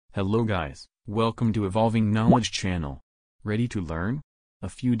Hello guys, welcome to Evolving Knowledge Channel. Ready to learn? A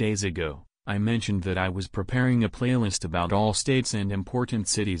few days ago, I mentioned that I was preparing a playlist about all states and important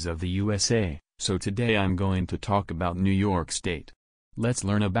cities of the USA, so today I'm going to talk about New York State. Let's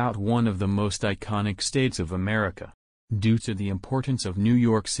learn about one of the most iconic states of America. Due to the importance of New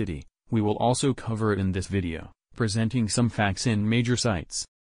York City, we will also cover it in this video, presenting some facts and major sites.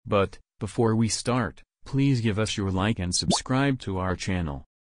 But, before we start, please give us your like and subscribe to our channel.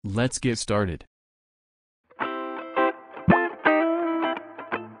 Let's get started.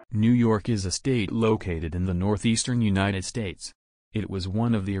 New York is a state located in the northeastern United States. It was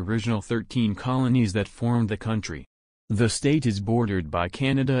one of the original 13 colonies that formed the country. The state is bordered by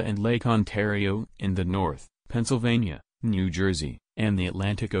Canada and Lake Ontario in the north, Pennsylvania, New Jersey, and the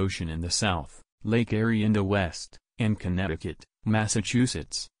Atlantic Ocean in the south, Lake Erie in the west, and Connecticut,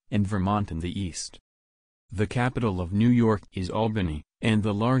 Massachusetts, and Vermont in the east. The capital of New York is Albany, and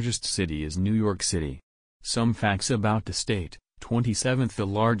the largest city is New York City. Some facts about the state: 27th the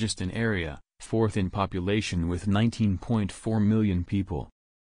largest in area, 4th in population with 19.4 million people.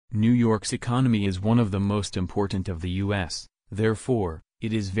 New York's economy is one of the most important of the U.S., therefore,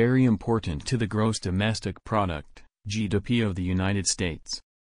 it is very important to the gross domestic product, GDP of the United States.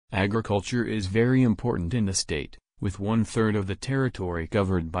 Agriculture is very important in the state, with 1/3 of the territory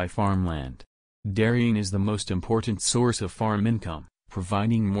covered by farmland. Dairying is the most important source of farm income,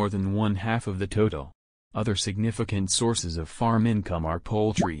 providing more than 1/2 of the total. Other significant sources of farm income are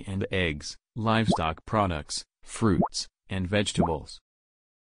poultry and eggs, livestock products, fruits, and vegetables.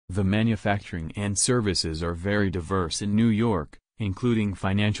 The manufacturing and services are very diverse in New York, including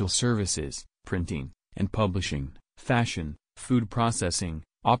financial services, printing and publishing, fashion, food processing,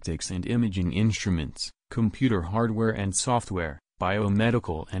 optics and imaging instruments, computer hardware and software,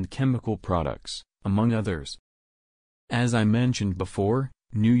 biomedical and chemical products, among others. As I mentioned before,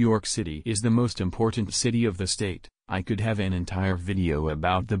 New York City is the most important city of the state. I could have an entire video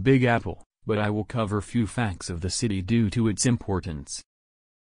about the Big Apple, but I will cover few facts of the city due to its importance.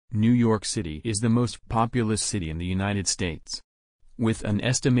 New York City is the most populous city in the United States. With an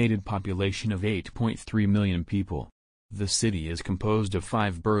estimated population of 8.3 million people. The city is composed of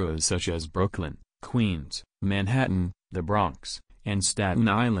 5 boroughs such as Brooklyn, Queens, Manhattan, the Bronx, and Staten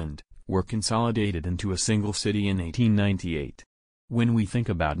Island, were consolidated into a single city in 1898. When we think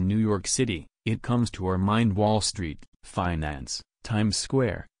about New York City, it comes to our mind Wall Street, finance, Times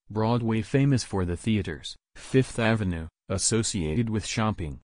Square, Broadway famous for the theaters, Fifth Avenue, associated with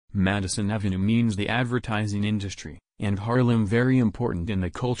shopping, Madison Avenue means the advertising industry, and Harlem very important in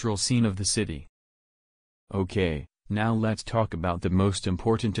the cultural scene of the city. Okay, now let's talk about the most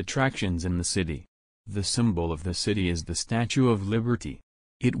important attractions in the city. The symbol of the city is the Statue of Liberty.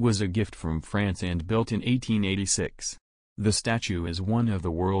 It was a gift from France and built in 1886. The statue is one of the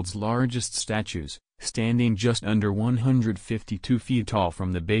world's largest statues, standing just under 152 feet tall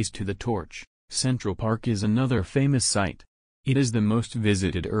from the base to the torch. Central Park is another famous site. It is the most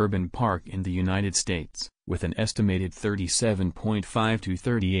visited urban park in the United States, with an estimated 37.5 to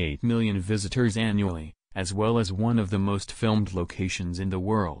 38 million visitors annually, as well as one of the most filmed locations in the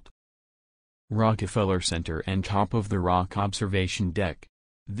world. Rockefeller Center and Top of the Rock Observation Deck.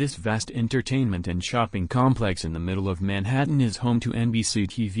 This vast entertainment and shopping complex in the middle of Manhattan is home to NBC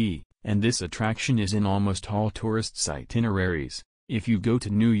TV, and this attraction is in almost all tourist itineraries. If you go to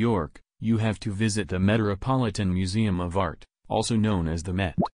New York, you have to visit the Metropolitan Museum of Art, also known as the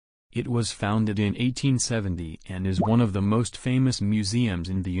Met. It was founded in 1870 and is one of the most famous museums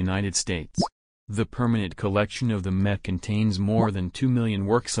in the United States. The permanent collection of the Met contains more than 2 million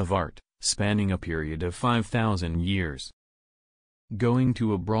works of art, spanning a period of 5,000 years. Going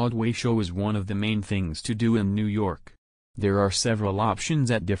to a Broadway show is one of the main things to do in New York. There are several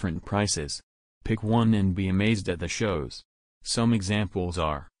options at different prices. Pick one and be amazed at the shows. Some examples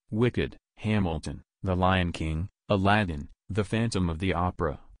are Wicked, Hamilton, The Lion King, Aladdin, The Phantom of the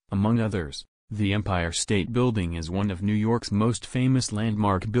Opera, among others. The Empire State Building is one of New York's most famous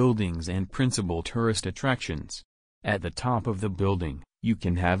landmark buildings and principal tourist attractions. At the top of the building, you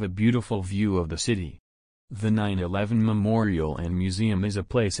can have a beautiful view of the city. The 9/11 Memorial and Museum is a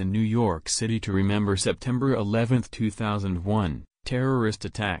place in New York City to remember September 11, 2001, terrorist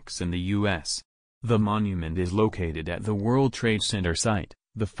attacks in the U.S. The monument is located at the World Trade Center site,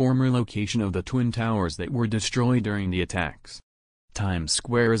 the former location of the Twin Towers that were destroyed during the attacks. Times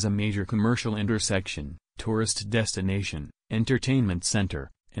Square is a major commercial intersection, tourist destination, entertainment center,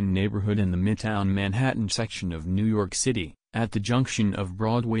 and neighborhood in the Midtown Manhattan section of New York City, at the junction of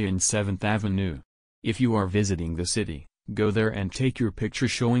Broadway and 7th Avenue. If you are visiting the city, go there and take your picture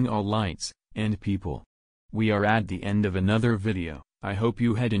showing all lights and people. We are at the end of another video. I hope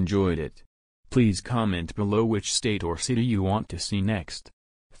you had enjoyed it. Please comment below which state or city you want to see next.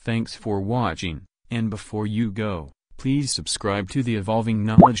 Thanks for watching, and before you go, please subscribe to the Evolving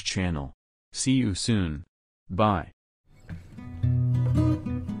Knowledge channel. See you soon. Bye.